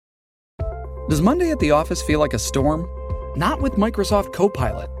Does Monday at the office feel like a storm? Not with Microsoft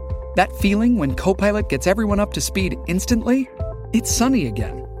Copilot. That feeling when Copilot gets everyone up to speed instantly? It's sunny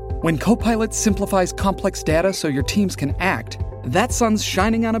again. When Copilot simplifies complex data so your teams can act, that sun's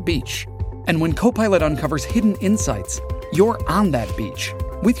shining on a beach. And when Copilot uncovers hidden insights, you're on that beach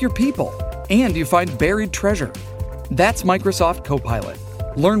with your people, and you find buried treasure. That's Microsoft Copilot.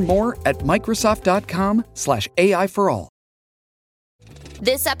 Learn more at Microsoft.com/AI for all.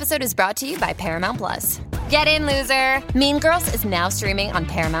 This episode is brought to you by Paramount Plus. Get in, loser! Mean Girls is now streaming on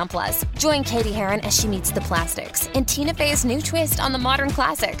Paramount Plus. Join Katie Heron as she meets the plastics in Tina Fey's new twist on the modern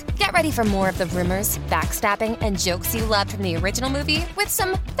classic. Get ready for more of the rumors, backstabbing, and jokes you loved from the original movie with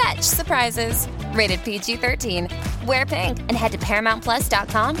some fetch surprises. Rated PG-13. Wear pink and head to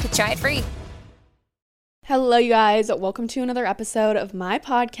ParamountPlus.com to try it free. Hello, you guys. Welcome to another episode of my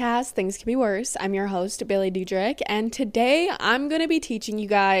podcast, Things Could Be Worse. I'm your host, Bailey Dudrick, and today I'm going to be teaching you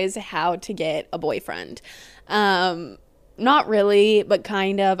guys how to get a boyfriend. Not really, but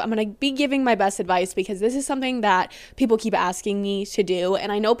kind of. I'm going to be giving my best advice because this is something that people keep asking me to do,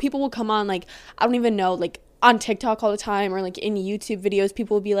 and I know people will come on, I don't even know, on TikTok all the time or in YouTube videos,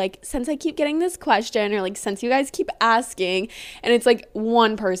 people will be like, since I keep getting this question, or since you guys keep asking, and it's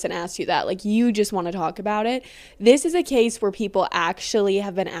one person asked you that, you just want to talk about it. This is a case where people actually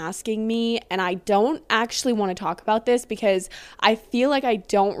have been asking me, and I don't actually want to talk about this because I feel like I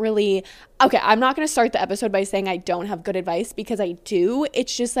don't really, okay, I'm not going to start the episode by saying I don't have good advice because I do.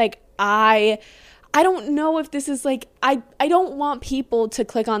 It's just I don't know if this is I don't want people to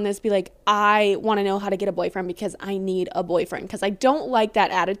click on this, be like, I want to know how to get a boyfriend because I need a boyfriend, because I don't like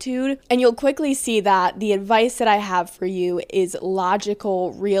that attitude. And you'll quickly see that the advice that I have for you is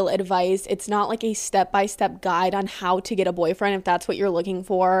logical, real advice. It's not like a step-by-step guide on how to get a boyfriend. If that's what you're looking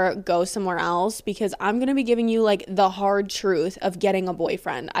for, go somewhere else, because I'm going to be giving you the hard truth of getting a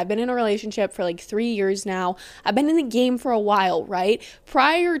boyfriend. I've been in a relationship for 3 years now. I've been in the game for a while, right?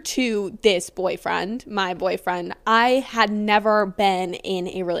 Prior to this boyfriend, my boyfriend, I had never been in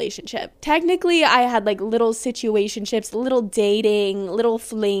a relationship. Technically, I had little situationships, little dating, little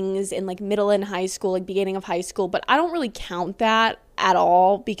flings in middle and high school, beginning of high school, but I don't really count that at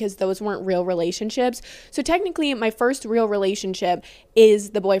all because those weren't real relationships. So technically, my first real relationship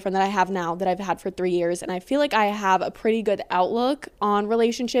is the boyfriend that I have now, that I've had for 3 years, and I feel like I have a pretty good outlook on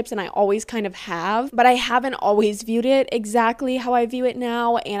relationships, and I always kind of have, but I haven't always viewed it exactly how I view it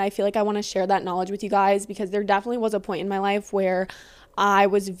now, and I feel like I want to share that knowledge with you guys because there definitely was a point in my life where I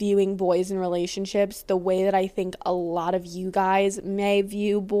was viewing boys in relationships the way that I think a lot of you guys may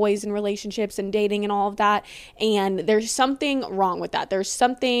view boys in relationships and dating and all of that. And there's something wrong with that. There's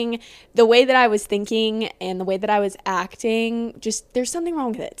something, the way that I was thinking and the way that I was acting, just there's something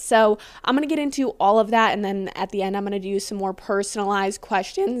wrong with it. So I'm going to get into all of that. And then at the end, I'm going to do some more personalized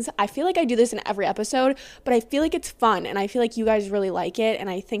questions. I feel like I do this in every episode, but I feel like it's fun and I feel like you guys really like it. And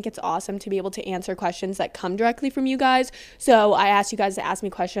I think it's awesome to be able to answer questions that come directly from you guys. So I asked you guys to ask me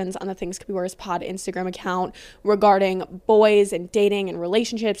questions on the Things Could Be Worse pod Instagram account regarding boys and dating and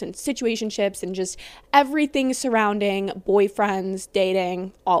relationships and situationships and just everything surrounding boyfriends,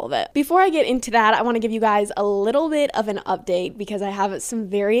 dating, all of it. Before I get into that, I want to give you guys a little bit of an update because I have some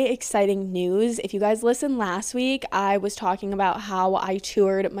very exciting news. If you guys listened last week, I was talking about how I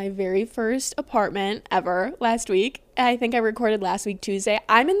toured my very first apartment ever last week. I think I recorded last week, Tuesday.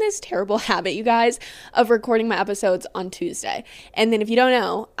 I'm in this terrible habit, you guys, of recording my episodes on Tuesday. And then if you don't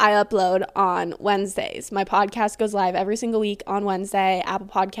know, I upload on Wednesdays. My podcast goes live every single week on Wednesday, Apple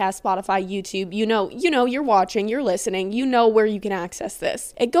Podcasts, Spotify, YouTube. You know, you're watching, you're listening, you know where you can access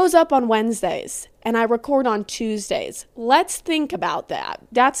this. It goes up on Wednesdays and I record on Tuesdays. Let's think about that.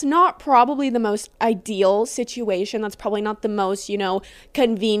 That's not probably the most ideal situation. That's probably not the most,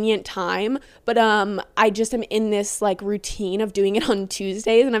 convenient time. But I just am in this routine of doing it on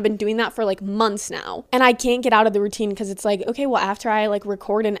Tuesdays, and I've been doing that for months now. And I can't get out of the routine because it's okay, well, after I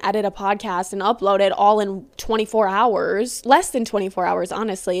record and edit a podcast and upload it all in 24 hours, less than 24 hours,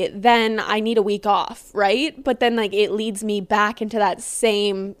 honestly, then I need a week off, right? But then it leads me back into that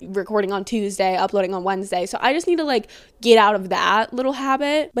same recording on Tuesday, uploading on Wednesday. So I just need to get out of that little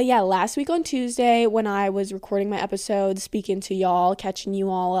habit. But yeah, last week on Tuesday when I was recording my episodes, speaking to y'all, catching you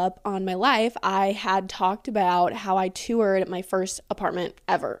all up on my life, I had talked about how I toured my first apartment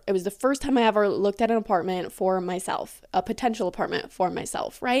ever. It was the first time I ever looked at an apartment for myself, a potential apartment for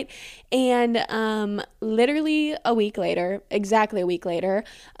myself, right? And literally exactly a week later,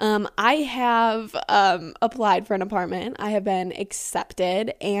 I have applied for an apartment. I have been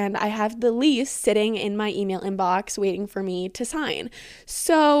accepted, and I have the lease sitting in my email inbox waiting for me to sign.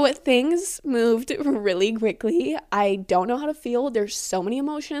 So things moved really quickly. I don't know how to feel. There's so many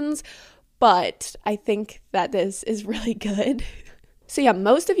emotions. but I think that this is really good. So yeah,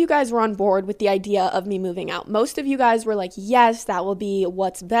 most of you guys were on board with the idea of me moving out. Most of you guys were like, yes, that will be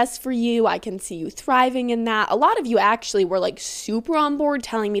what's best for you. I can see you thriving in that. A lot of you actually were like super on board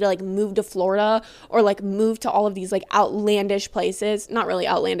telling me to like move to Florida or like move to all of these like outlandish places. Not really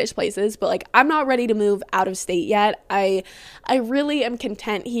outlandish places, but like I'm not ready to move out of state yet. I really am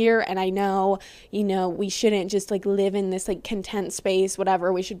content here, and I know, we shouldn't just like live in this like content space,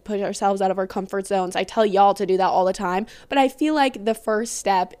 whatever. We should push ourselves out of our comfort zones. I tell y'all to do that all the time, but I feel like the first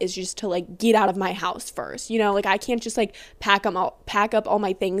step is just to like get out of my house first. Like I can't just like pack up all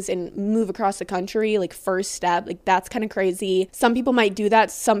my things and move across the country. Like first step, like that's kind of crazy. Some people might do that.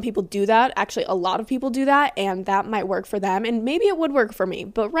 Some people do that. Actually, a lot of people do that, and that might work for them, and maybe it would work for me.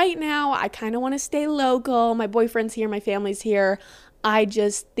 But right now, I kind of want to stay local. My boyfriend's here, my family's here. I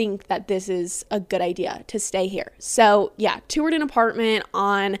just think that this is a good idea to stay here. So yeah, toured an apartment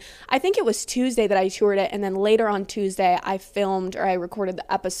on, I think it was Tuesday that I toured it. And then later on Tuesday, I recorded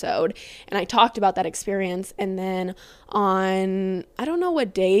the episode and I talked about that experience. And then on, I don't know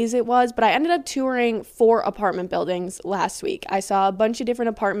what days it was, but I ended up touring 4 apartment buildings last week. I saw a bunch of different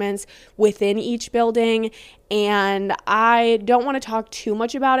apartments within each building, and I don't want to talk too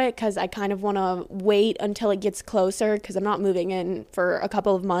much about it because I kind of want to wait until it gets closer because I'm not moving in for a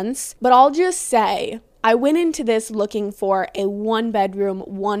couple of months. But I'll just say, I went into this looking for a 1-bedroom,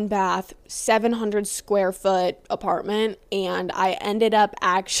 1-bath, 700 square foot apartment, and I ended up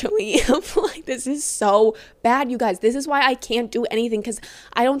actually, like, this is so bad, you guys. This is why I can't do anything, because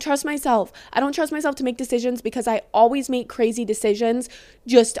I don't trust myself. I don't trust myself to make decisions because I always make crazy decisions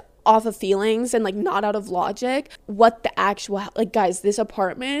just off of feelings and like not out of logic. What the actual, like, guys, this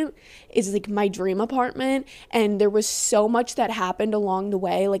apartment is like my dream apartment, and there was so much that happened along the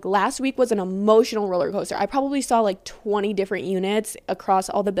way. Like last week was an emotional roller coaster. I probably saw like 20 different units across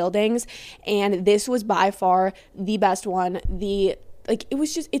all the buildings, and this was by far the best one.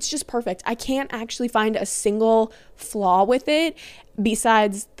 It's just perfect. I can't actually find a single flaw with it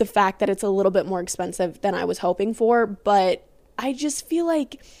besides the fact that it's a little bit more expensive than I was hoping for. But I just feel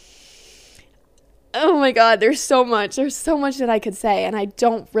like, oh my God, there's so much that I could say, and I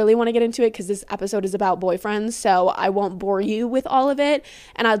don't really want to get into it because this episode is about boyfriends, so I won't bore you with all of it.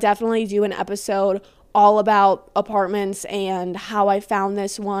 And I'll definitely do an episode all about apartments and how I found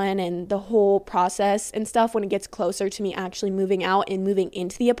this one and the whole process and stuff when it gets closer to me actually moving out and moving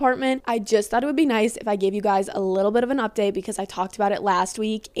into the apartment. I just thought it would be nice if I gave you guys a little bit of an update because I talked about it last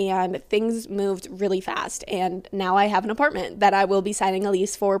week and things moved really fast, and now I have an apartment that I will be signing a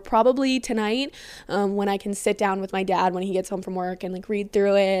lease for probably tonight, when I can sit down with my dad when he gets home from work and like read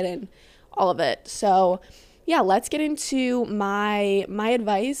through it and all of it. So yeah, let's get into my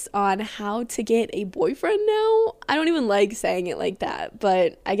advice on how to get a boyfriend now. I don't even like saying it like that,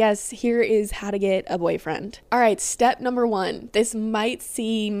 but I guess here is how to get a boyfriend. All right, step number 1. This might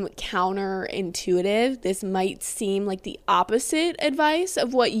seem counterintuitive. This might seem like the opposite advice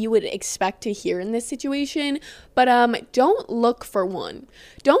of what you would expect to hear in this situation, but don't look for one.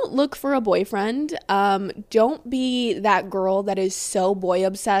 Don't look for a boyfriend. Don't be that girl that is so boy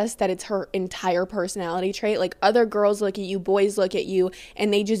obsessed that it's her entire personality trait. Like other girls look at you, boys look at you,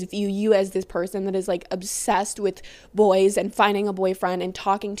 and they just view you as this person that is like obsessed with boys and finding a boyfriend and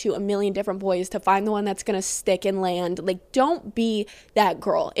talking to a million different boys to find the one that's gonna stick and land. Like, don't be that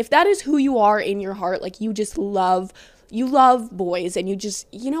girl. If that is who you are in your heart, like you love boys and you just,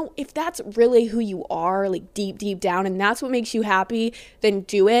 if that's really who you are, like deep down, and that's what makes you happy, then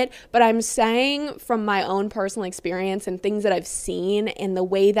do it. But I'm saying from my own personal experience and things that I've seen and the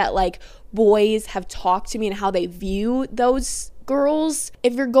way that like boys have talked to me and how they view those girls,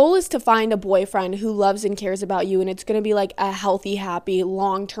 if your goal is to find a boyfriend who loves and cares about you and it's going to be like a healthy, happy,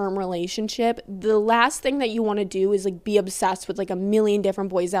 long-term relationship, the last thing that you want to do is like be obsessed with like a million different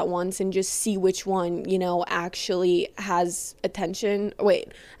boys at once and just see which one, actually has attention,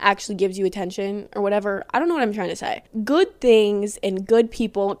 actually gives you attention or whatever. I don't know what I'm trying to say. Good things and good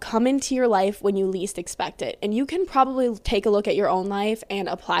people come into your life when you least expect it. And you can probably take a look at your own life and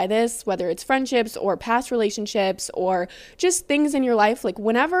apply this, whether it's friendships or past relationships or just things in your life. Like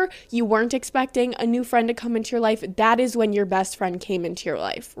whenever you weren't expecting a new friend to come into your life, that is when your best friend came into your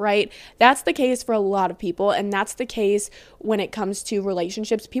life, right? That's the case for a lot of people, and that's the case when it comes to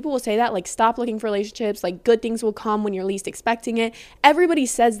relationships. People will say that, like, stop looking for relationships, like good things will come when you're least expecting it. Everybody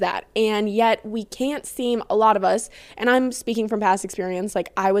says that, and yet we can't seem, a lot of us, and I'm speaking from past experience,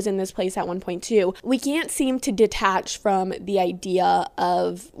 like I was in this place at one point too, we can't seem to detach from the idea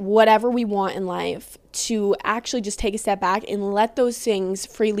of whatever we want in life to actually just take a step back and let those things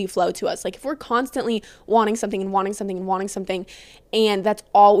freely flow to us. Like if we're constantly wanting something and that's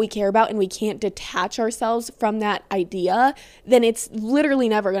all we care about, and we can't detach ourselves from that idea, then it's literally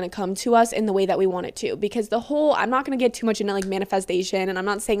never going to come to us in the way that we want it to. Because I'm not going to get too much into like manifestation, and I'm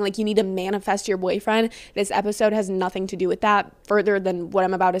not saying like you need to manifest your boyfriend. This episode has nothing to do with that further than what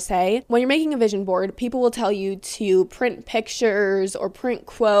I'm about to say. When you're making a vision board, people will tell you to print pictures or print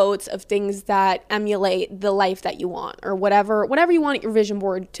quotes of things that emulate the life that you want, or whatever you want your vision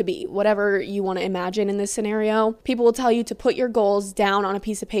board to be, whatever you want to imagine in this scenario. People will tell you to put your goals down on a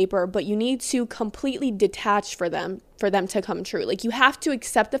piece of paper, but you need to completely detach for them to come true. Like, you have to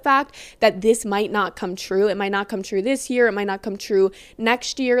accept the fact that this might not come true. It might not come true this year. It might not come true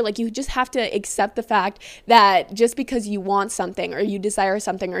next year. Like, you just have to accept the fact that just because you want something, or you desire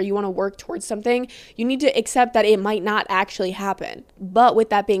something, or you want to work towards something, you need to accept that it might not actually happen. But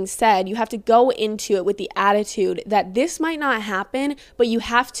with that being said, you have to go into it with the attitude that this might not happen, but you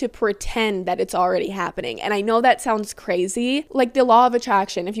have to pretend that it's already happening. And I know that sounds crazy. Like the Law of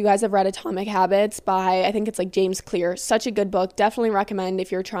Attraction, if you guys have read Atomic Habits by, I think it's like James Clear, such a good book. Definitely recommend if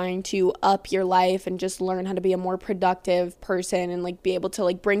you're trying to up your life and just learn how to be a more productive person and like be able to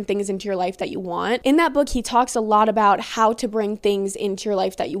like bring things into your life that you want. In that book, he talks a lot about how to bring things into your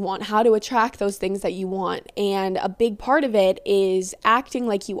life that you want, how to attract those things that you want. And a big part of it is acting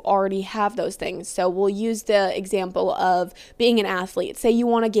like you already have those things. So we'll use the example of being an athlete. Say you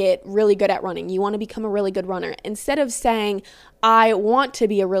want to get really good at running. You want to become a really good runner. Instead of saying, I want to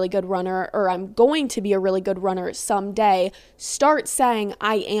be a really good runner, or I'm going to be a really good runner someday, start saying,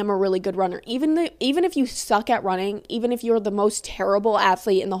 I am a really good runner. Even if you suck at running, even if you're the most terrible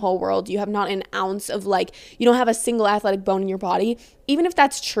athlete in the whole world, you have not an ounce of like, you don't have a single athletic bone in your body, even if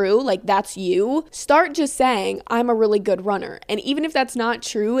that's true, like that's you, start just saying, I'm a really good runner. And even if that's not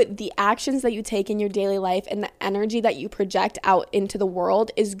true, the actions that you take in your daily life and the energy that you project out into the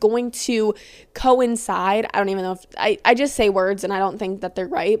world is going to coincide. I don't even know if I just say words and I don't think that they're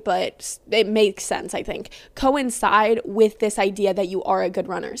right, but it makes sense, I think. Coincide with this idea that you are a good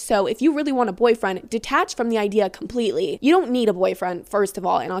runner. So if you really want a boyfriend, detach from the idea completely. You don't need a boyfriend, first of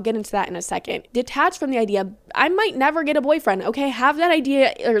all, and I'll get into that in a second. Detach from the idea, I might never get a boyfriend, okay? Have that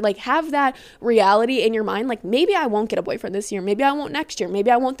idea, or like have that reality in your mind, like maybe I won't get a boyfriend this year, maybe I won't next year,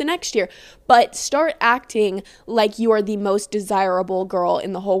 maybe I won't the next year, but start acting like you are the most desirable girl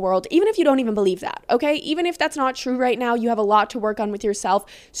in the whole world, even if you don't even believe that, okay? Even if that's not true right now, you have a lot to work on with yourself.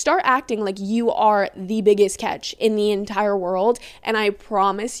 Start acting like you are the biggest catch in the entire world, and I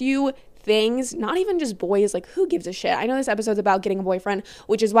promise you, things, not even just boys, like who gives a shit? I know this episode's about getting a boyfriend,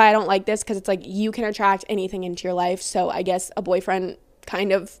 which is why I don't like this, because it's like you can attract anything into your life. So I guess a boyfriend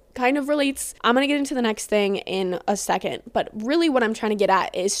kind of relates. I'm going to get into the next thing in a second, but really what I'm trying to get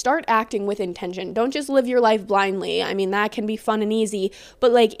at is start acting with intention. Don't just live your life blindly. I mean, that can be fun and easy,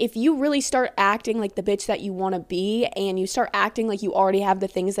 but like if you really start acting like the bitch that you want to be, and you start acting like you already have the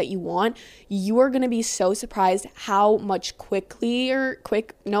things that you want, you are going to be so surprised how much quicker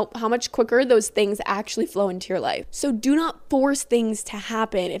those things actually flow into your life. So do not force things to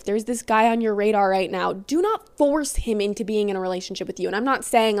happen. If there's this guy on your radar right now, do not force him into being in a relationship with you. And I'm not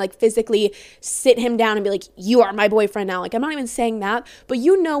saying like physically sit him down and be like, you are my boyfriend now. Like, I'm not even saying that, but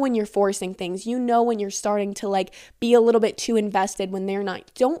you know when you're forcing things, you know when you're starting to like be a little bit too invested when they're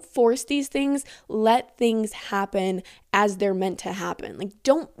not. Don't force these things. Let things happen as they're meant to happen. Like,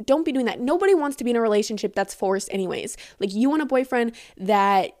 don't be doing that. Nobody wants to be in a relationship that's forced anyways. Like, you want a boyfriend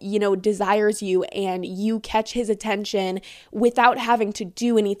that, you know, desires you and you catch his attention without having to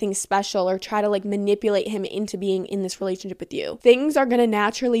do anything special or try to like manipulate him into being in this relationship with you. Things are going to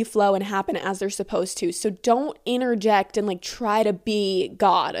naturally flow and happen as they're supposed to. So don't interject and like try to be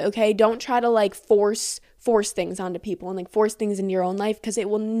God, okay? Don't try to like force things onto people and like force things into your own life, because it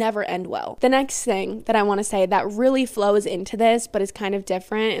will never end well. The next thing that I want to say that really flows into this, but is kind of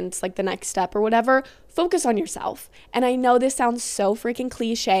different, and it's like the next step or whatever, focus on yourself. And I know this sounds so freaking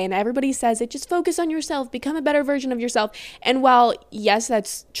cliche, and everybody says it, just focus on yourself, become a better version of yourself. And while yes,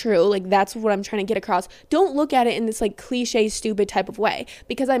 that's true, like that's what I'm trying to get across, don't look at it in this like cliche, stupid type of way,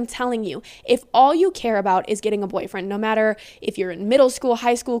 because I'm telling you, if all you care about is getting a boyfriend, no matter if you're in middle school,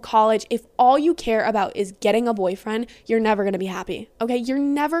 high school, college, if all you care about is getting a boyfriend, you're never going to be happy, okay? You're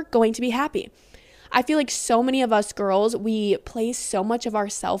never going to be happy. I feel like so many of us girls, we place so much of our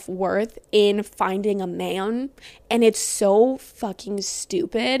self-worth in finding a man, and it's so fucking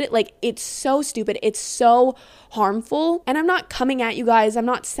stupid. Like, it's so stupid. It's so harmful. And I'm not coming at you guys. I'm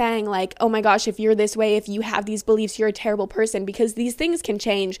not saying like, oh my gosh, if you're this way, if you have these beliefs, you're a terrible person, because these things can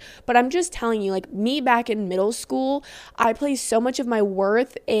change. But I'm just telling you, like me back in middle school, I placed so much of my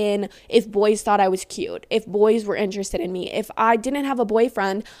worth in if boys thought I was cute, if boys were interested in me, if I didn't have a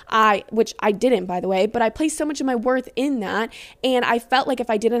boyfriend, which I didn't, by by the way, but I placed so much of my worth in that. And I felt like if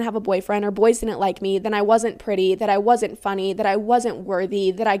I didn't have a boyfriend or boys didn't like me, then I wasn't pretty, that I wasn't funny, that I wasn't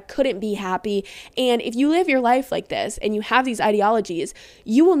worthy, that I couldn't be happy. And if you live your life like this and you have these ideologies,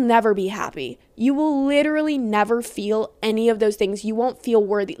 you will never be happy. You will literally never feel any of those things. You won't feel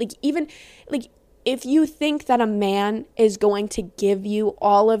worthy. If you think that a man is going to give you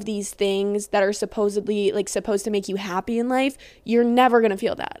all of these things that are supposedly supposed to make you happy in life, you're never going to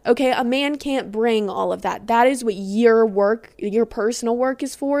feel that. Okay? A man can't bring all of that. That is what your work, your personal work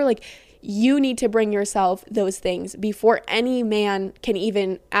is for. You need to bring yourself those things before any man can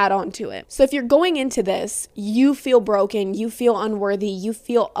even add on to it. So if you're going into this, you feel broken, you feel unworthy, you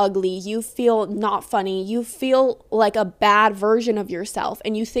feel ugly, you feel not funny, you feel like a bad version of yourself,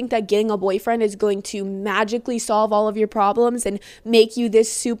 and you think that getting a boyfriend is going to magically solve all of your problems and make you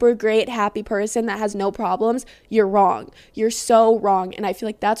this super great, happy person that has no problems, you're wrong. You're so wrong. And I feel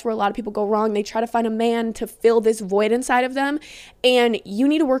like that's where a lot of people go wrong. They try to find a man to fill this void inside of them, and you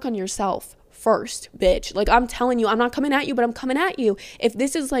need to work on yourself first, bitch. I'm telling you, I'm not coming at you, but I'm coming at you. If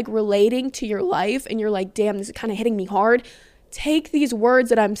this is relating to your life and you're like, damn, this is kind of hitting me hard, take these words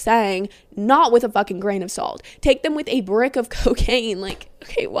that I'm saying not with a fucking grain of salt. Take them with a brick of cocaine.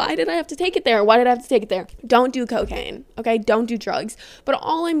 Okay, why did I have to take it there? Why did I have to take it there? Don't do cocaine, okay? Don't do drugs. But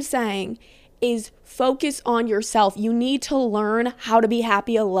all I'm saying is focus on yourself. You need to learn how to be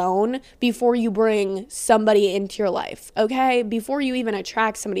happy alone before you bring somebody into your life, okay? Before you even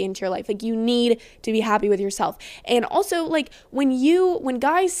attract somebody into your life. You need to be happy with yourself. And also, when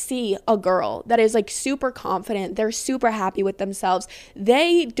guys see a girl that is super confident, they're super happy with themselves,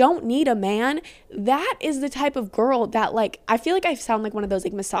 they don't need a man. That is the type of girl that I feel like I sound like one of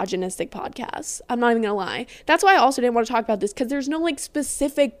those misogynistic podcasts. I'm not even gonna lie. That's why I also didn't want to talk about this, because there's no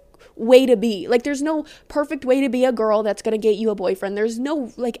specific way to be. There's no perfect way to be a girl that's going to get you a boyfriend. There's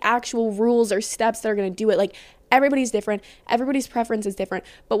no actual rules or steps that are going to do it. Everybody's different. Everybody's preference is different.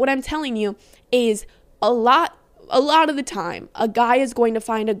 But what I'm telling you is a lot of the time, a guy is going to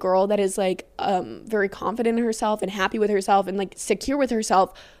find a girl that is very confident in herself and happy with herself and secure with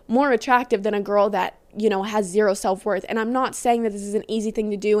herself more attractive than a girl that, has zero self-worth. And I'm not saying that this is an easy thing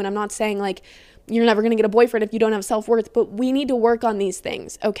to do. And I'm not saying you're never going to get a boyfriend if you don't have self-worth, but we need to work on these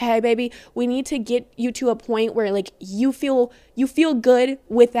things. Okay, baby? We need to get you to a point where you feel good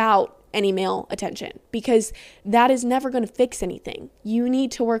without any male attention, because that is never going to fix anything. You need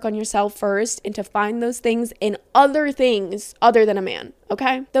to work on yourself first and to find those things in other things other than a man.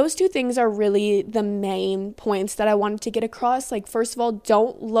 Okay? Those two things are really the main points that I wanted to get across. First of all,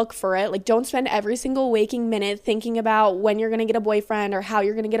 don't look for it. Don't spend every single waking minute thinking about when you're going to get a boyfriend or how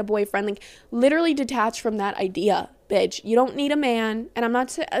you're going to get a boyfriend. Literally detach from that idea, bitch. You don't need a man. And I'm not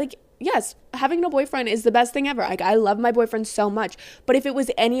saying, yes, having a boyfriend is the best thing ever. I love my boyfriend so much. But if it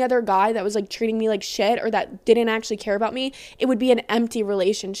was any other guy that was treating me like shit or that didn't actually care about me, it would be an empty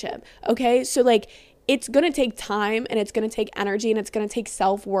relationship. Okay? So it's going to take time and it's going to take energy and it's going to take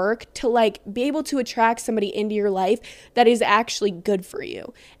self-work to be able to attract somebody into your life that is actually good for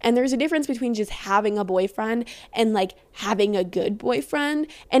you. And there's a difference between just having a boyfriend and having a good boyfriend.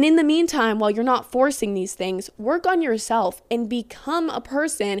 And in the meantime, while you're not forcing these things, work on yourself and become a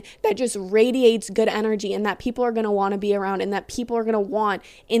person that just radiates good energy and that people are going to want to be around and that people are going to want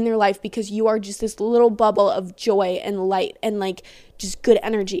in their life, because you are just this little bubble of joy and light and just good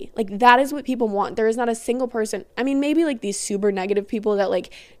energy. That is what people want. There is not a single person. I mean, maybe these super negative people that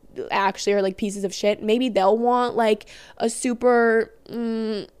actually are pieces of shit. Maybe they'll want a super,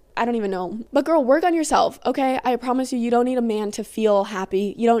 I don't even know. But girl, work on yourself, okay? I promise you, you don't need a man to feel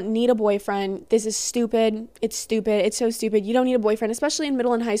happy. You don't need a boyfriend. This is stupid. It's stupid. It's so stupid. You don't need a boyfriend, especially in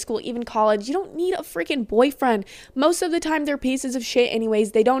middle and high school, even college. You don't need a freaking boyfriend. Most of the time, they're pieces of shit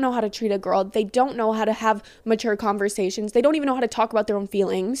anyways. They don't know how to treat a girl. They don't know how to have mature conversations. They don't even know how to talk about their own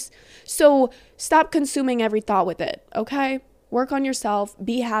feelings. So stop consuming every thought with it, okay? Work on yourself.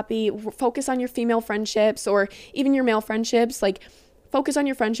 Be happy. Focus on your female friendships or even your male friendships. Focus on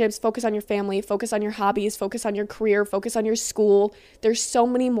your friendships, focus on your family, focus on your hobbies, focus on your career, focus on your school. There's so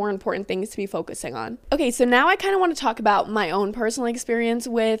many more important things to be focusing on. Okay, so now I kind of want to talk about my own personal experience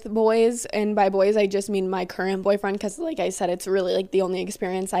with boys. And by boys, I just mean my current boyfriend, because like I said, it's really the only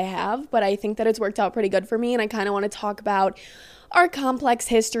experience I have. But I think that it's worked out pretty good for me. And I kind of want to talk about our complex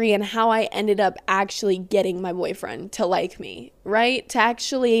history and how I ended up actually getting my boyfriend to like me, right? To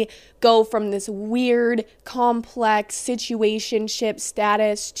actually go from this weird, complex situationship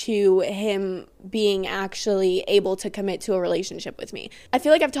status to him being actually able to commit to a relationship with me. I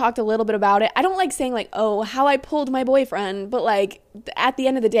feel like I've talked a little bit about it. I don't like saying oh, how I pulled my boyfriend, but at the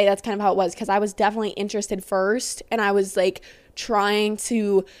end of the day, that's kind of how it was, because I was definitely interested first, and I was trying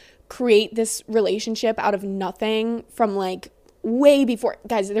to create this relationship out of nothing from like way before.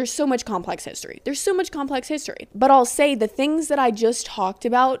 Guys, there's so much complex history. But I'll say the things that I just talked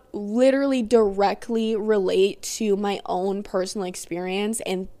about literally directly relate to my own personal experience,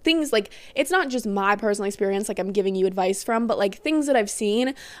 and things like, it's not just my personal experience, like I'm giving you advice from, but like things that I've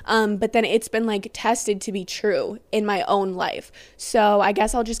seen, but then it's been like tested to be true in my own life. So I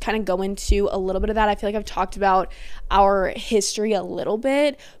guess I'll just kind of go into a little bit of that. I feel like I've talked about our history a little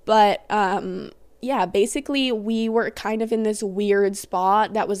bit, but yeah, basically we were kind of in this weird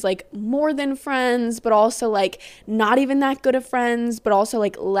spot that was like more than friends, but also like not even that good of friends, but also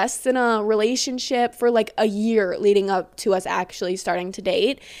like less than a relationship for like a year leading up to us actually starting to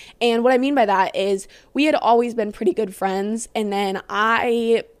date. And what I mean by that is we had always been pretty good friends, and then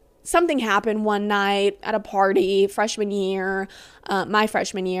something happened one night at a party my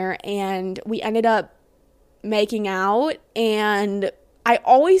freshman year, and we ended up making out, and I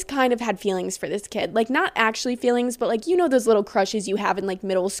always kind of had feelings for this kid. Like, not actually feelings, but like, you know, those little crushes you have in like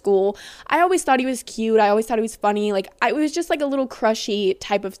middle school. I always thought he was cute. I always thought he was funny. Like, it was just like a little crushy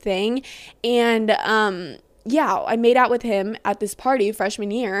type of thing. And yeah, I made out with him at this party freshman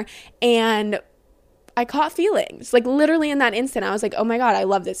year, and I caught feelings. Like, literally in that instant, I was like, oh my God, I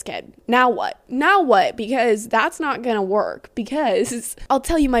love this kid. Now what? Because that's not gonna work. Because I'll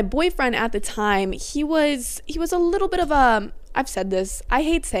tell you, my boyfriend at the time, he was a little bit of a, I've said this, I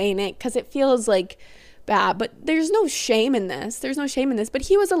hate saying it because it feels like bad, but there's no shame in this. But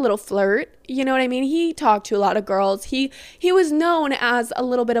he was a little flirt, you know what I mean? He talked to a lot of girls. He was known as a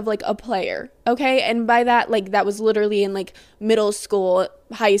little bit of like a player, okay? And by that, like, that was literally in like middle school,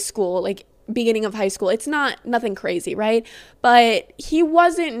 high school, like beginning of high school. It's nothing crazy, right? But he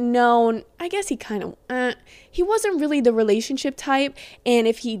wasn't known, I guess he wasn't really the relationship type. And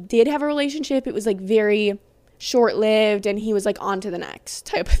if he did have a relationship, it was like very short-lived, and he was like on to the next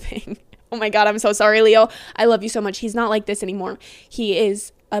type of thing. Oh my God, I'm so sorry, Leo. I love you so much. He's not like this anymore. He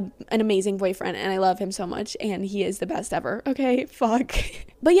is an amazing boyfriend, and I love him so much, and he is the best ever. Okay, fuck.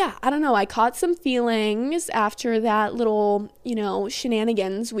 But yeah, I don't know. I caught some feelings after that little, you know,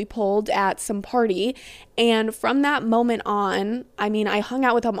 shenanigans we pulled at some party. And from that moment on, I mean, I hung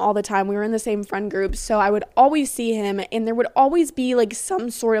out with him all the time. We were in the same friend group, so I would always see him, and there would always be like some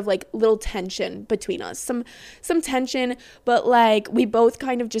sort of like little tension between us. Some tension, but like we both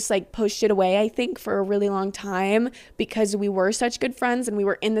kind of just like pushed it away, I think, for a really long time, because we were such good friends, and we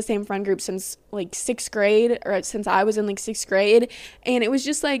were in the same friend group since like 6th grade, or since I was in like 6th grade. And it was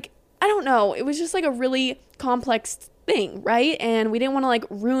just like, I don't know, it was just like a really complex thing, right? And we didn't want to like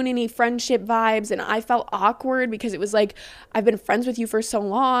ruin any friendship vibes, and I felt awkward because it was like, I've been friends with you for so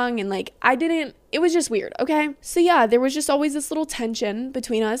long, and like it was just weird, okay? So yeah, there was just always this little tension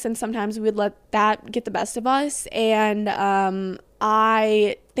between us, and sometimes we would let that get the best of us. And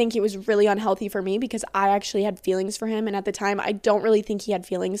I think it was really unhealthy for me because I actually had feelings for him, and at the time I don't really think he had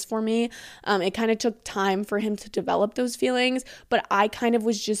feelings for me. It kind of took time for him to develop those feelings, but I kind of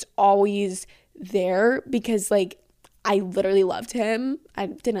was just always there because like I literally loved him. I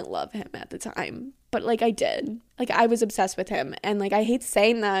didn't love him at the time, but like I did. Like, I was obsessed with him, and like I hate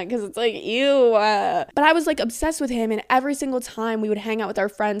saying that because it's like, ew, but I was like obsessed with him, and every single time we would hang out with our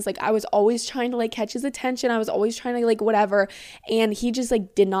friends, like I was always trying to like catch his attention. I was always trying to like whatever, and he just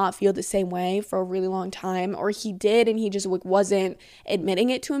like did not feel the same way for a really long time, or he did, and he just like wasn't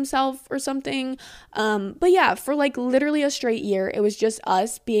admitting it to himself or something. But yeah, for like literally a straight year, it was just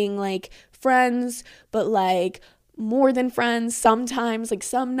us being like friends, but like more than friends. Sometimes, like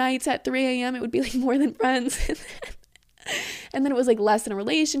some nights at 3 a.m. it would be like more than friends. And then it was like less than a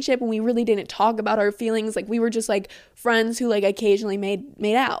relationship, and we really didn't talk about our feelings. Like, we were just like friends who like occasionally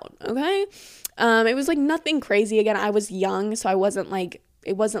made out, okay? It was like nothing crazy. Again, I was young, so it wasn't like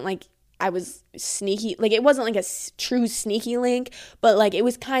I was sneaky. Like, it wasn't like a true sneaky link, but like it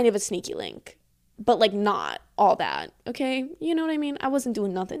was kind of a sneaky link, but like not all that, okay? You know what I mean? I wasn't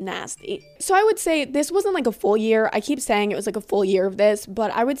doing nothing nasty. So I would say this wasn't like a full year. I keep saying it was like a full year of this, but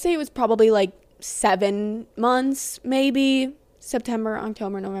I would say it was probably like 7 months, maybe. September,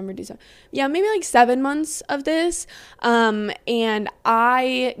 October, November, December. Yeah, maybe like 7 months of this. And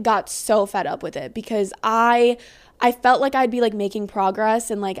I got so fed up with it because I felt like I'd be like making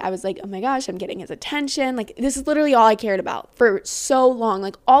progress, and like I was like, oh my gosh, I'm getting his attention. Like, this is literally all I cared about for so long.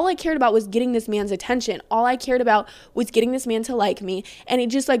 Like, all I cared about was getting this man's attention. All I cared about was getting this man to like me, and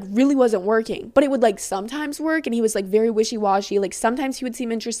it just like really wasn't working. But it would like sometimes work, and he was like very wishy-washy. Like, sometimes he would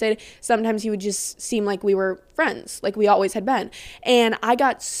seem interested, sometimes he would just seem like we were friends, like we always had been. And I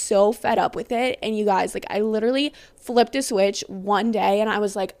got so fed up with it, and you guys, like, I literally flipped a switch one day, and I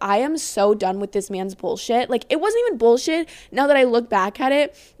was like, I am so done with this man's bullshit. Like, it wasn't even somewhat bullshit now that I look back at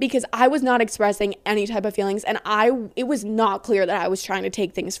it, because I was not expressing any type of feelings, and it was not clear that I was trying to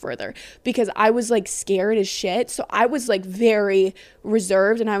take things further, because I was like scared as shit. So I was like very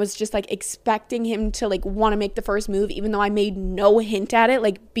reserved, and I was just like expecting him to like want to make the first move, even though I made no hint at it,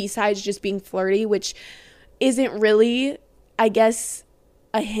 like besides just being flirty, which isn't really, I guess,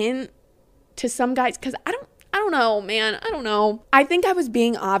 a hint to some guys, because I don't know, man. I don't know. I think I was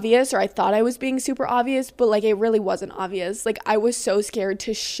being obvious, or I thought I was being super obvious, but like it really wasn't obvious. Like I was so scared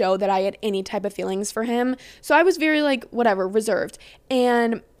to show that I had any type of feelings for him. So I was very like, whatever, reserved.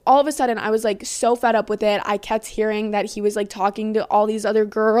 And all of a sudden I was like so fed up with it. I kept hearing that he was like talking to all these other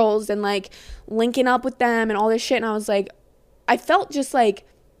girls and like linking up with them and all this shit. And I was like, I felt just like,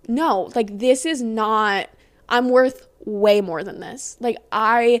 no, like this is not, I'm worth way more than this. Like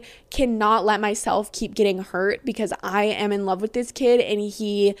I cannot let myself keep getting hurt because I am in love with this kid and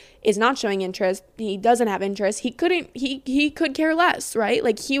he is not showing interest. He doesn't have interest. He could care less, right?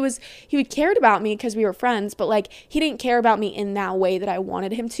 Like he cared about me because we were friends, but like he didn't care about me in that way that I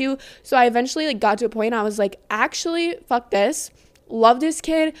wanted him to. So I eventually like got to a point I was like, actually, fuck this. Love this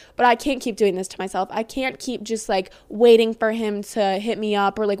kid, but I can't keep doing this to myself. I can't keep just like waiting for him to hit me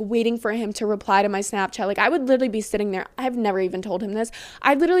up or like waiting for him to reply to my Snapchat. Like I would literally be sitting there. I've never even told him this.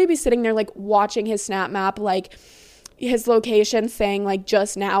 I'd literally be sitting there like watching his Snap map, like his location saying like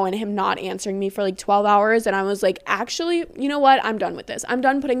just now, and him not answering me for like 12 hours. And I was like, actually, you know what? I'm done with this. I'm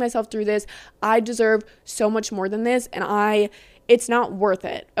done putting myself through this. I deserve so much more than this. And it's not worth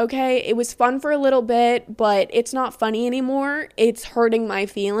it, okay? It was fun for a little bit, but it's not funny anymore. It's hurting my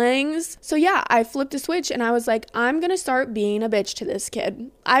feelings. So yeah, I flipped a switch and I was like, I'm gonna start being a bitch to this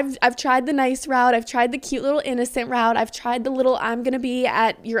kid. I've tried the nice route. I've tried the cute little innocent route. I've tried the little I'm gonna be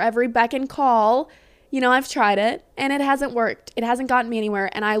at your every beck and call. You know, I've tried it and it hasn't worked. It hasn't gotten me anywhere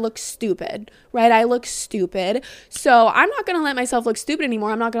and I look stupid, right? I look stupid. So I'm not gonna let myself look stupid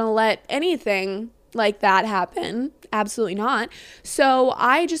anymore. I'm not gonna let anything like that happen. Absolutely not. So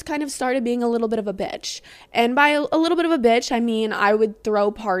I just kind of started being a little bit of a bitch. And by a little bit of a bitch, I mean I would throw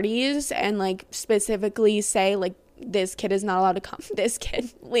parties and like specifically say like, this kid is not allowed to come. This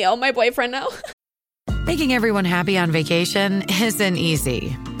kid, Leo, my boyfriend now. Making everyone happy on vacation isn't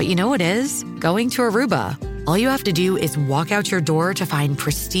easy. But you know what is? Going to Aruba. All you have to do is walk out your door to find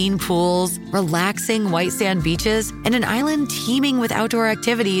pristine pools, relaxing white sand beaches, and an island teeming with outdoor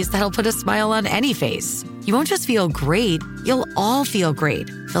activities that'll put a smile on any face. You won't just feel great, you'll all feel great,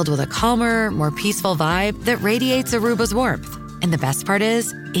 filled with a calmer, more peaceful vibe that radiates Aruba's warmth. And the best part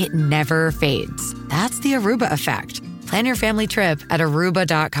is, it never fades. That's the Aruba effect. Plan your family trip at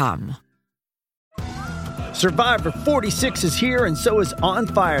Aruba.com. Survivor 46 is here, and so is On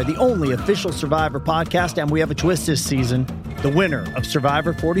Fire, the only official Survivor podcast, and we have a twist this season. The winner of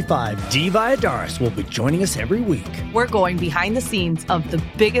Survivor 45, Dee Valladares, will be joining us every week. We're going behind the scenes of the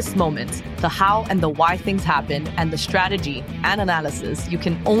biggest moments, the how and the why things happen, and the strategy and analysis you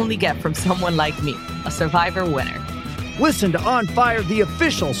can only get from someone like me, a Survivor winner. Listen to On Fire, the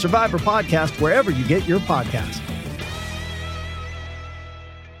official Survivor podcast, wherever you get your podcast.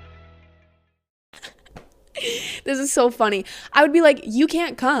 This is so funny. I would be like, you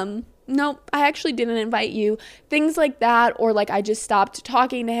can't come. Nope, I actually didn't invite you. Things like that, or like I just stopped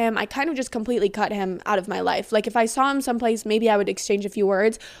talking to him. I kind of just completely cut him out of my life. Like if I saw him someplace, maybe I would exchange a few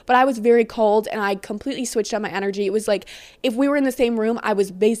words, but I was very cold and I completely switched up my energy. It was like if we were in the same room, I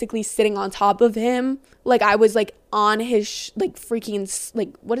was basically sitting on top of him. Like I was like on his like freaking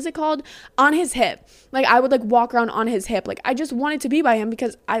like, what is it called? On his hip. Like I would like walk around on his hip. Like I just wanted to be by him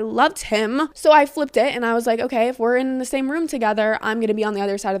because I loved him. So I flipped it and I was like, okay, if we're in the same room together, I'm going to be on the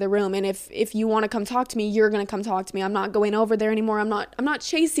other side of the room. And if you want to come talk to me, you're going to come talk to me. I'm not going over there anymore. I'm not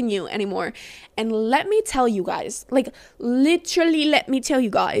chasing you anymore. And let me tell you guys, like literally let me tell you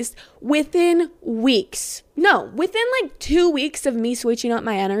guys, within like 2 weeks of me switching up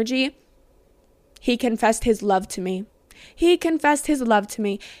my energy, he confessed his love to me. He confessed his love to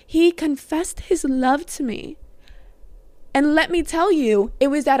me. He confessed his love to me. And let me tell you, it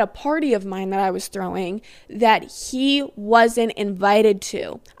was at a party of mine that I was throwing that he wasn't invited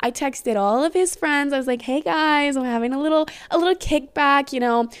to. I texted all of his friends. I was like, hey guys, I'm having a little kickback. You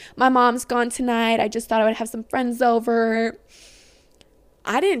know, my mom's gone tonight. I just thought I would have some friends over.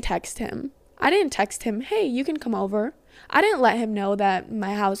 I didn't text him. Hey, you can come over. I didn't let him know that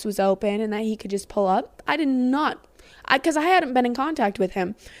my house was open and that he could just pull up. I did not. because I hadn't been in contact with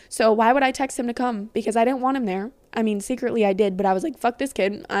him. So why would I text him to come? Because I didn't want him there. I mean, secretly I did, but I was like, fuck this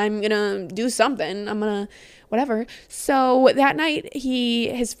kid. I'm going to do something. I'm going to whatever. So that night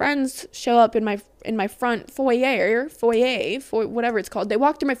his friends show up in my front foyer, whatever it's called. They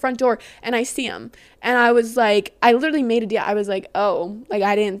walk through my front door and I see them. And I was like, I literally made a deal. I was like, oh, like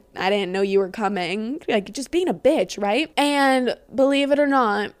I didn't know you were coming. Like just being a bitch, right? And believe it or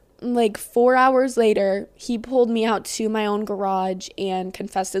not, like 4 hours later, he pulled me out to my own garage and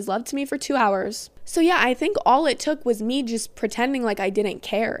confessed his love to me for 2 hours. So yeah, I think all it took was me just pretending like I didn't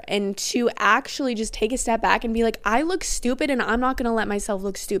care and to actually just take a step back and be like, I look stupid and I'm not going to let myself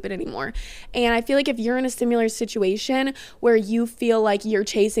look stupid anymore. And I feel like if you're in a similar situation where you feel like you're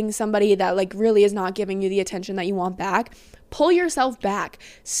chasing somebody that like really is not giving you the attention that you want back, pull yourself back.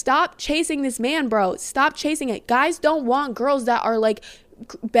 Stop chasing this man, bro. Stop chasing it. Guys don't want girls that are like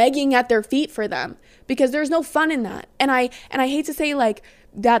begging at their feet for them, because there's no fun in that. And I hate to say like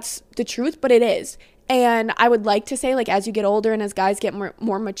that's the truth, but it is. And I would like to say like as you get older and as guys get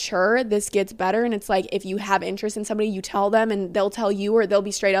more mature, this gets better. And it's like if you have interest in somebody, you tell them and they'll tell you, or they'll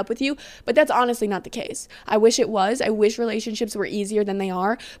be straight up with you. But that's honestly not the case. I wish it was. I wish relationships were easier than they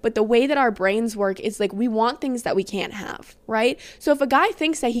are. But the way that our brains work is like we want things that we can't have, right? So if a guy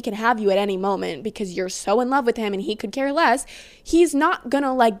thinks that he can have you at any moment because you're so in love with him and he could care less, he's not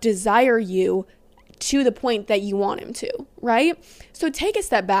gonna like desire you to the point that you want him to, right? So take a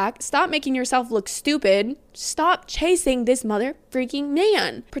step back, stop making yourself look stupid, stop chasing this mother freaking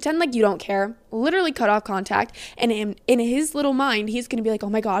man. Pretend like you don't care, literally cut off contact, and in his little mind, he's gonna be like, oh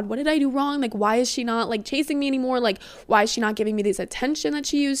my God, what did I do wrong? Like, why is she not like chasing me anymore? Like, why is she not giving me this attention that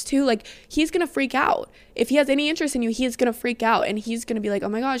she used to? Like, he's gonna freak out. If he has any interest in you, he's gonna freak out and he's gonna be like, oh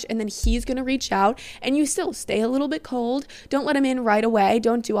my gosh, and then he's gonna reach out and you still stay a little bit cold. Don't let him in right away.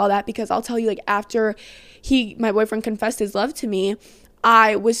 Don't do all that, because I'll tell you, like, after my boyfriend confessed his love to me,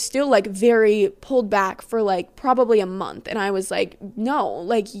 I was still like very pulled back for like probably a month. And I was like, no,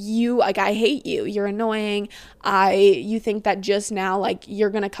 like I hate you. You're annoying. You think that just now, like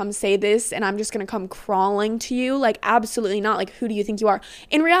you're going to come say this and I'm just going to come crawling to you. Like, absolutely not. Like, who do you think you are?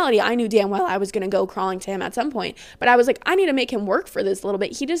 In reality, I knew damn well I was going to go crawling to him at some point, but I was like, I need to make him work for this a little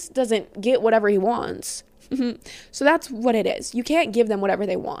bit. He just doesn't get whatever he wants. So that's what it is. You can't give them whatever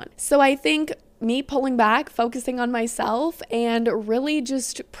they want. So I think me pulling back, focusing on myself, and really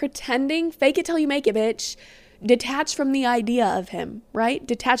just pretending, fake it till you make it, bitch. Detach from the idea of him, right?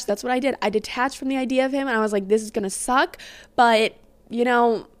 Detach. That's what I did. I detached from the idea of him, and I was like, this is gonna suck, but you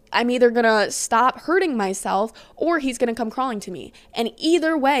know, I'm either gonna stop hurting myself or he's gonna come crawling to me. And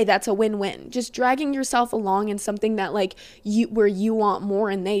either way, that's a win-win. Just dragging yourself along in something that like where you want more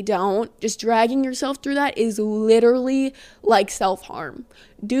and they don't, just dragging yourself through that is literally like self-harm.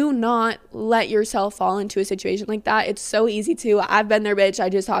 Do not let yourself fall into a situation like that. It's so easy to. I've been there, bitch. I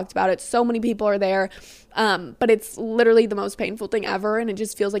just talked about it. So many people are there. But it's literally the most painful thing ever. And it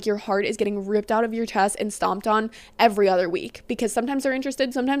just feels like your heart is getting ripped out of your chest and stomped on every other week, because sometimes they're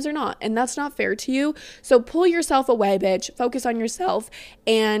interested, sometimes they're not. And that's not fair to you. So pull yourself away, bitch. Focus on yourself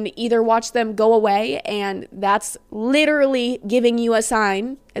and either watch them go away. And that's literally giving you a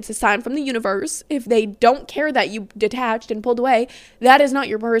sign. It's a sign from the universe. If they don't care that you detached and pulled away, that is not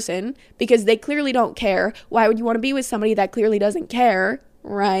your person, because they clearly don't care. Why would you want to be with somebody that clearly doesn't care?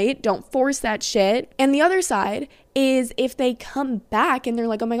 Right? Don't force that shit. And the other side is if they come back and they're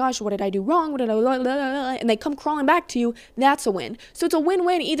like, oh my gosh, what did I do wrong? What did I blah, blah, blah, and they come crawling back to you, that's a win. So it's a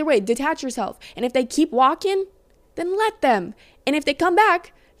win-win either way. Detach yourself. And if they keep walking, then let them. And if they come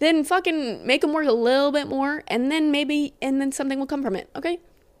back, then fucking make them work a little bit more, and then something will come from it. Okay?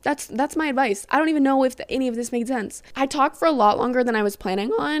 That's my advice. I don't even know if any of this made sense. I talked for a lot longer than I was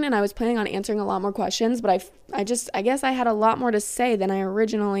planning on, and I was planning on answering a lot more questions, but I guess I had a lot more to say than I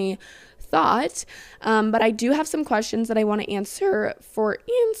originally thought. But I do have some questions that I want to answer.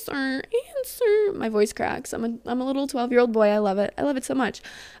 My voice cracks. I'm a little 12-year-old boy. I love it. I love it so much.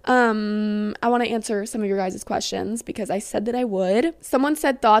 I want to answer some of your guys' questions because I said that I would. Someone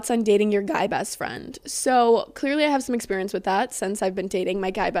said thoughts on dating your guy best friend. So clearly I have some experience with that since I've been dating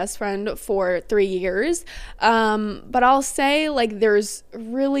my guy best friend for 3 years. But I'll say like there's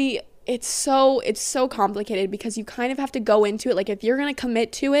really... It's so complicated because you kind of have to go into it. Like if you're going to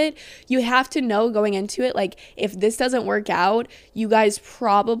commit to it, you have to know going into it, like if this doesn't work out, you guys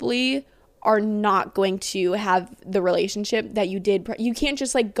probably are not going to have the relationship that you did. You can't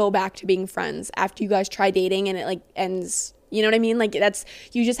just like go back to being friends after you guys try dating and it like ends. You know what I mean? Like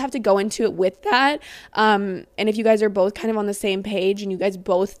you just have to go into it with that. And if you guys are both kind of on the same page and you guys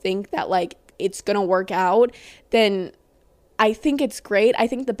both think that like it's going to work out, then I think it's great. I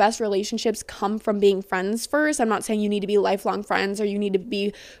think the best relationships come from being friends first. I'm not saying you need to be lifelong friends or you need to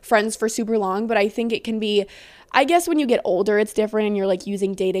be friends for super long, but I think it can be, I guess when you get older, it's different and you're like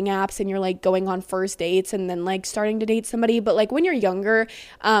using dating apps and you're like going on first dates and then like starting to date somebody. But like when you're younger,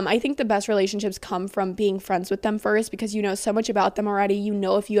 I think the best relationships come from being friends with them first, because you know so much about them already. You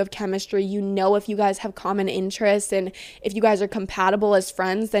know if you have chemistry, you know if you guys have common interests, and if you guys are compatible as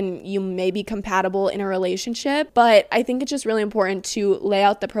friends, then you may be compatible in a relationship. But I think it's just really important to lay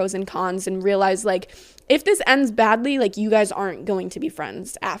out the pros and cons and realize like, if this ends badly, like you guys aren't going to be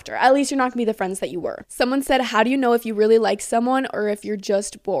friends after. At least you're not gonna be the friends that you were. Someone said, how do you know if you really like someone or if you're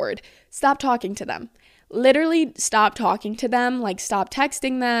just bored? Stop talking to them. Literally stop talking to them. Like stop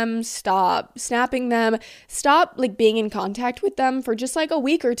texting them, stop snapping them, stop like being in contact with them for just like a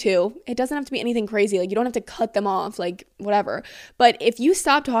week or two. It doesn't have to be anything crazy. Like you don't have to cut them off, like whatever. But if you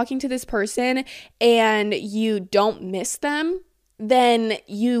stop talking to this person and you don't miss them, then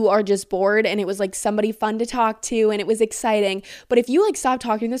you are just bored and it was like somebody fun to talk to and it was exciting. But if you like stop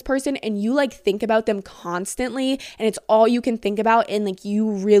talking to this person and you like think about them constantly and it's all you can think about and like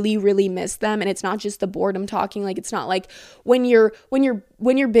you really, really miss them, and it's not just the boredom talking, like it's not like when you're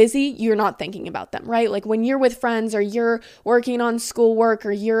busy, you're not thinking about them, right? Like when you're with friends or you're working on schoolwork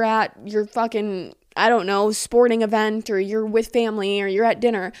or you're at your fucking, I don't know, sporting event, or you're with family or you're at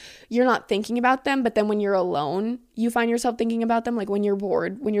dinner, you're not thinking about them. But then when you're alone, you find yourself thinking about them. Like when you're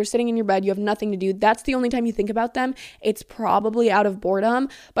bored, when you're sitting in your bed, you have nothing to do, that's the only time you think about them. It's probably out of boredom,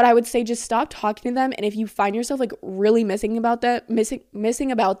 but I would say just stop talking to them. And if you find yourself like really missing about them,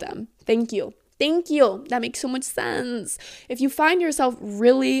 thank you. That makes so much sense. If you find yourself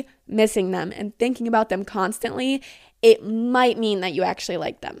really missing them and thinking about them constantly, it might mean that you actually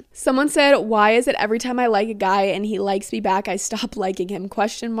like them. Someone said, why is it every time I like a guy and he likes me back, I stop liking him? ?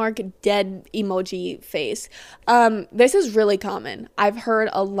 Dead emoji face. This is really common. I've heard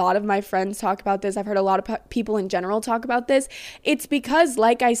a lot of my friends talk about this. I've heard a lot of people in general talk about this. It's because,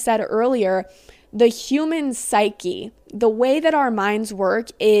 like I said earlier, the human psyche, the way that our minds work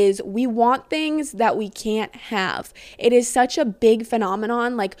is we want things that we can't have. It is such a big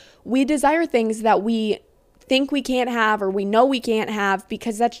phenomenon. Like we desire things that we think we can't have or we know we can't have,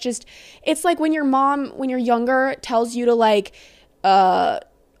 because that's just, it's like when your mom, when you're younger, tells you to like, or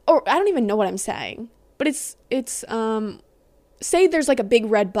I don't even know what I'm saying, but it's say there's like a big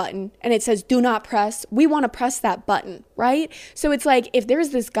red button and it says do not press. We want to press that button, right? So it's like if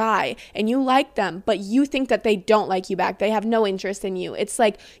there's this guy and you like them, but you think that they don't like you back, they have no interest in you. It's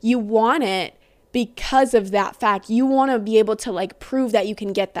like you want it because of that fact. You want to be able to like prove that you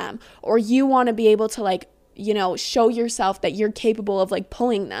can get them, or you want to be able to like, you know, show yourself that you're capable of like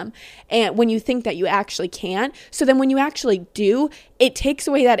pulling them, and when you think that you actually can't. So then when you actually do, it takes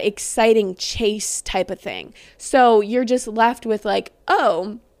away that exciting chase type of thing. So you're just left with like,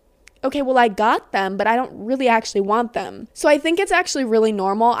 oh, okay, well, I got them, but I don't really actually want them. So I think it's actually really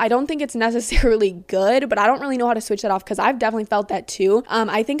normal. I don't think it's necessarily good, but I don't really know how to switch that off, because I've definitely felt that too.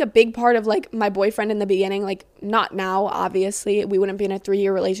 I think a big part of like my boyfriend in the beginning, like not now, obviously, we wouldn't be in a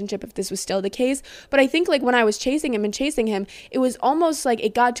 3-year relationship if this was still the case. But I think like when I was chasing him, it was almost like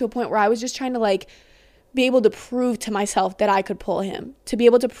it got to a point where I was just trying to like be able to prove to myself that I could pull him, to be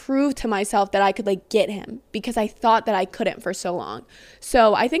able to prove to myself that I could like get him, because I thought that I couldn't for so long.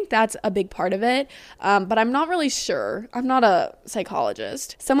 So I think that's a big part of it. But I'm not really sure. I'm not a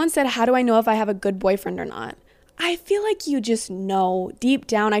psychologist. Someone said, how do I know if I have a good boyfriend or not? I feel like you just know deep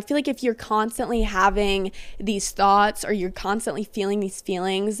down. I feel like if you're constantly having these thoughts, or you're constantly feeling these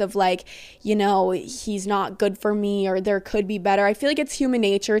feelings of like, you know, he's not good for me, or there could be better. I feel like it's human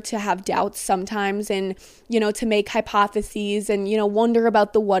nature to have doubts sometimes, and, you know, to make hypotheses and, you know, wonder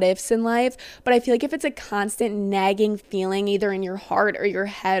about the what ifs in life. But I feel like if it's a constant nagging feeling either in your heart or your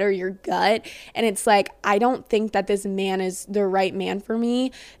head or your gut, and it's like, I don't think that this man is the right man for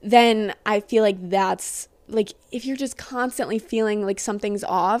me, then I feel like that's like, if you're just constantly feeling like something's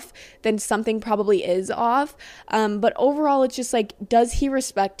off, then something probably is off. But overall, it's just like, does he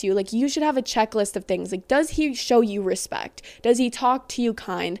respect you? Like, you should have a checklist of things. Like, does he show you respect? Does he talk to you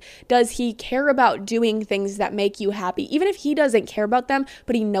kind? Does he care about doing things that make you happy? Even if he doesn't care about them,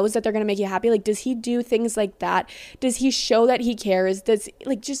 but he knows that they're going to make you happy. Like, does he do things like that? Does he show that he cares? Does,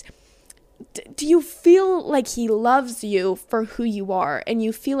 like, just... do you feel like he loves you for who you are, and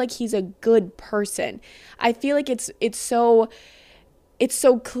you feel like he's a good person? I feel like it's so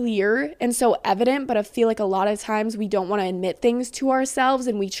clear and so evident, but I feel like a lot of times we don't want to admit things to ourselves,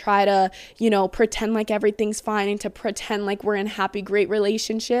 and we try to, you know, pretend like everything's fine and to pretend like we're in happy, great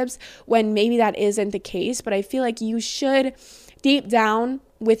relationships when maybe that isn't the case. But I feel like you should deep down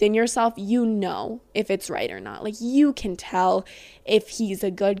within yourself, you know if it's right or not. Like, you can tell if he's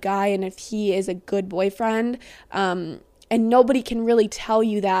a good guy and if he is a good boyfriend. And nobody can really tell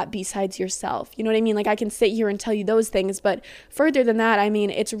you that besides yourself. You know what I mean? Like, I can sit here and tell you those things, but further than that, I mean,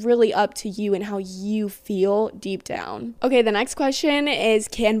 it's really up to you and how you feel deep down. Okay, the next question is,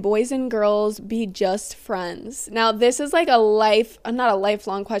 can boys and girls be just friends? Now, this is like not a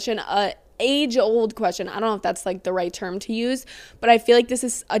lifelong question, age-old question. I don't know if that's like the right term to use, but I feel like this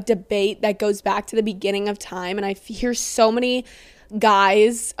is a debate that goes back to the beginning of time, and I hear so many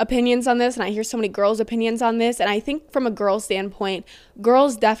guys' opinions on this, and I hear so many girls' opinions on this, and I think from a girl standpoint,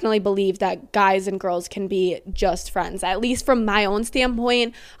 girls definitely believe that guys and girls can be just friends. At least from my own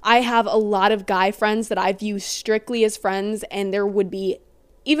standpoint, I have a lot of guy friends that I view strictly as friends, and there would be,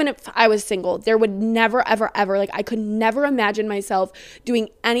 even if I was single, there would never, ever, ever, like, I could never imagine myself doing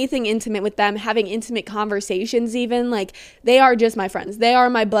anything intimate with them, having intimate conversations even. Like, they are just my friends. They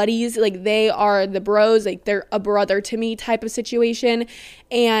are my buddies. Like, they are the bros. Like, they're a brother to me type of situation.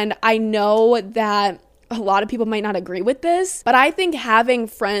 And I know that a lot of people might not agree with this, but I think having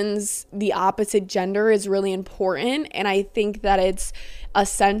friends the opposite gender is really important. And I think that it's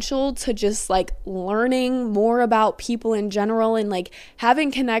essential to just like learning more about people in general, and like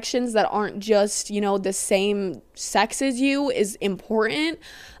having connections that aren't just, you know, the same sex as you is important.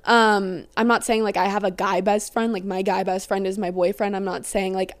 I'm not saying like I have a guy best friend, like my guy best friend is my boyfriend. I'm not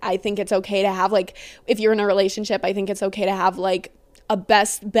saying like I think it's okay to have, like, if you're in a relationship, I think it's okay to have like a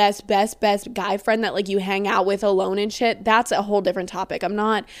best guy friend that like you hang out with alone and shit. That's a whole different topic. I'm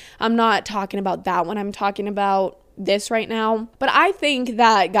not talking about that one. I'm talking about this right now. But I think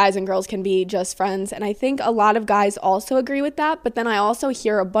that guys and girls can be just friends, and I think a lot of guys also agree with that. But then I also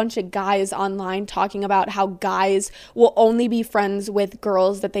hear a bunch of guys online talking about how guys will only be friends with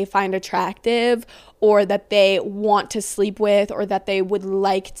girls that they find attractive, or that they want to sleep with, or that they would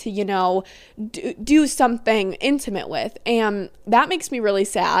like to, you know, do something intimate with. And that makes me really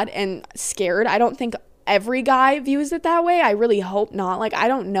sad and scared. I don't think every guy views it that way. I really hope not. Like, I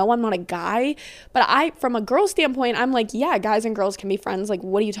don't know, I'm not a guy, but from a girl standpoint, I'm like, yeah, guys and girls can be friends. Like,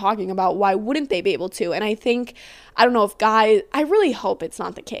 what are you talking about? Why wouldn't they be able to? And I think, I don't know if I really hope it's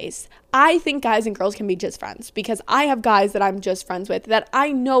not the case. I think guys and girls can be just friends, because I have guys that I'm just friends with that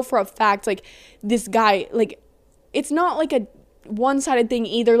I know for a fact, like, this guy, like, it's not like a one-sided thing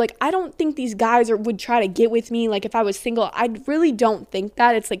either. Like, I don't think these guys would try to get with me like if I was single. I really don't think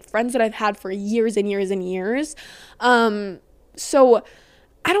that. It's like friends that I've had for years and years and years. So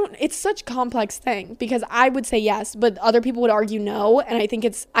it's such a complex thing, because I would say yes, but other people would argue no. And I think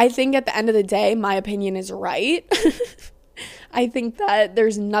at the end of the day, my opinion is right. I think that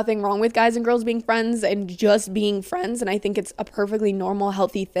there's nothing wrong with guys and girls being friends and just being friends, and I think it's a perfectly normal,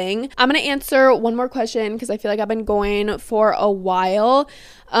 healthy thing. I'm going to answer one more question because I feel like I've been going for a while,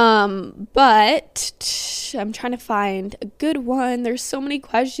 but I'm trying to find a good one. There's so many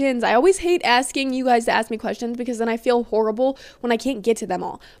questions. I always hate asking you guys to ask me questions, because then I feel horrible when I can't get to them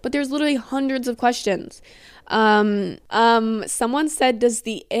all, but there's literally hundreds of questions. Someone said, does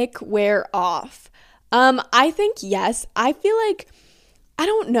the ick wear off? I think yes. I feel like, I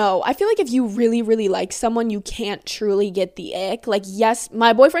don't know. I feel like if you really, really like someone, you can't truly get the ick. Like, yes,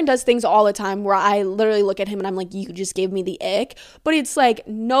 my boyfriend does things all the time where I literally look at him and I'm like, you just gave me the ick. But it's like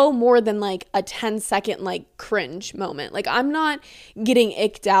no more than like a 10-second like cringe moment. Like, I'm not getting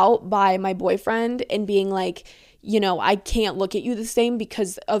icked out by my boyfriend and being like, you know, I can't look at you the same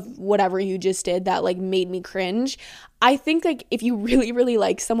because of whatever you just did that like made me cringe. I think like if you really, really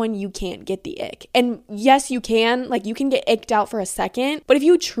like someone, you can't get the ick. And yes, you can. Like, you can get icked out for a second. But if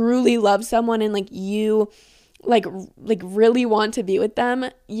you truly love someone and like you like really want to be with them,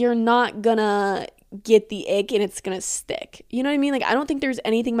 you're not gonna get the ick and it's gonna stick. You know what I mean? Like, I don't think there's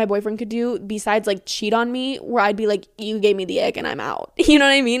anything my boyfriend could do besides like cheat on me where I'd be like, you gave me the ick and I'm out. You know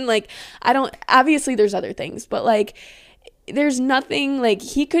what I mean? Like, obviously there's other things, but like, there's nothing. Like,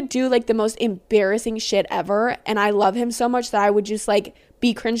 he could do like the most embarrassing shit ever, and I love him so much that I would just like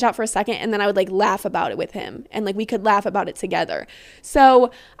be cringed out for a second, and then I would like laugh about it with him, and like we could laugh about it together.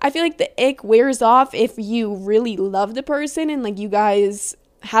 So I feel like the ick wears off if you really love the person and like you guys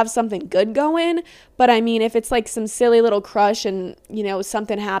have something good going. But I mean, if it's like some silly little crush and, you know,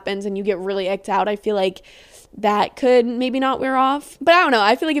 something happens and you get really icked out, I feel like that could maybe not wear off. But I don't know.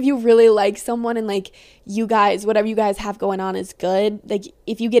 I feel like if you really like someone and like you guys, whatever you guys have going on is good, like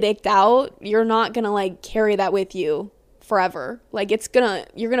if you get icked out, you're not gonna like carry that with you forever. Like,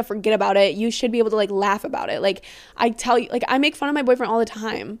 you're gonna forget about it. You should be able to like laugh about it. Like, I tell you, like, I make fun of my boyfriend all the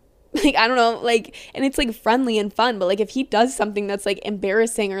time Like, I don't know, like, and it's like friendly and fun, but like if he does something that's like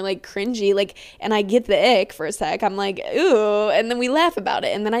embarrassing or like cringy, like, and I get the ick for a sec, I'm like, ooh, and then we laugh about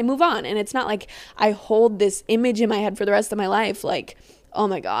it and then I move on. And it's not like I hold this image in my head for the rest of my life, like, oh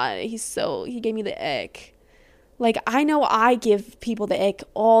my God, he gave me the ick. Like, I know I give people the ick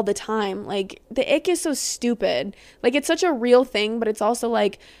all the time. Like, the ick is so stupid. Like, it's such a real thing, but it's also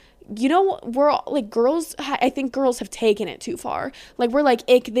like, you know, we're all, like, girls, I think girls have taken it too far. Like, we're like,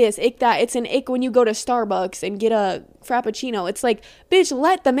 ick this, ick that. It's an ick when you go to Starbucks and get a Frappuccino. It's like, bitch,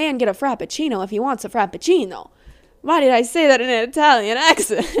 let the man get a Frappuccino if he wants a Frappuccino. Why did I say that in an Italian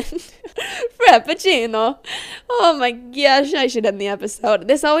accent? Frappuccino. Oh my gosh, I should end the episode.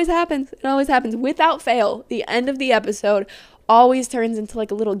 This always happens. It always happens. Without fail, the end of the episode always turns into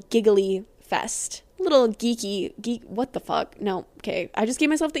like a little giggly fest. Little geek, what the fuck? No, okay, I just gave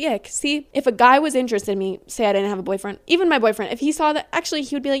myself the ick. See, if a guy was interested in me, say I didn't have a boyfriend, even my boyfriend, if he saw that, actually,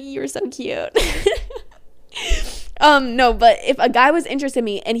 he would be like, you're so cute. No, but if a guy was interested in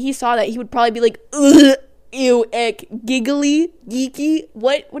me and he saw that, he would probably be like, ugh, ew, ick, giggly, geeky,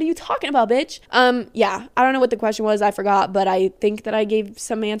 what are you talking about, bitch? Yeah, I don't know what the question was, I forgot, but I think that I gave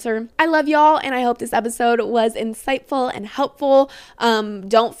some answer. I love y'all, and I hope this episode was insightful and helpful.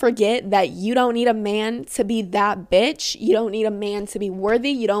 Don't forget that you don't need a man to be that bitch. You don't need a man to be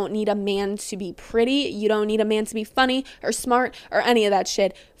worthy. You don't need a man to be pretty. You don't need a man to be funny or smart or any of that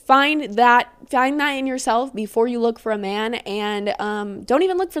shit. Find that in yourself before you look for a man, and don't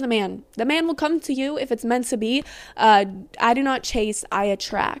even look for the man. The man will come to you if it's meant to be. I do not chase, I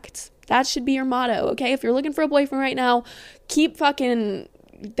attract. That should be your motto, okay? If you're looking for a boyfriend right now, keep fucking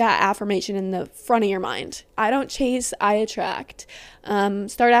that affirmation in the front of your mind. I don't chase, I attract.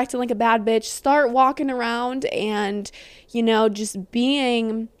 Start acting like a bad bitch. Start walking around and, you know, just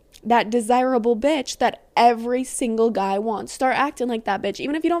being that desirable bitch that every single guy wants. Start acting like that bitch.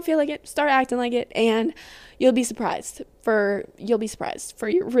 Even if you don't feel like it, start acting like it, and you'll be surprised for your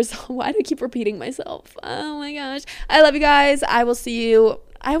result. Why do I keep repeating myself? Oh my gosh. I love you guys. I will see you.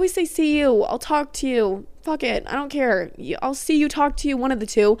 I always say see you. I'll talk to you. Fuck it. I don't care. I'll see you, talk to you, one of the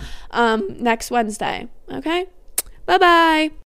two, next Wednesday. Okay? Bye-bye.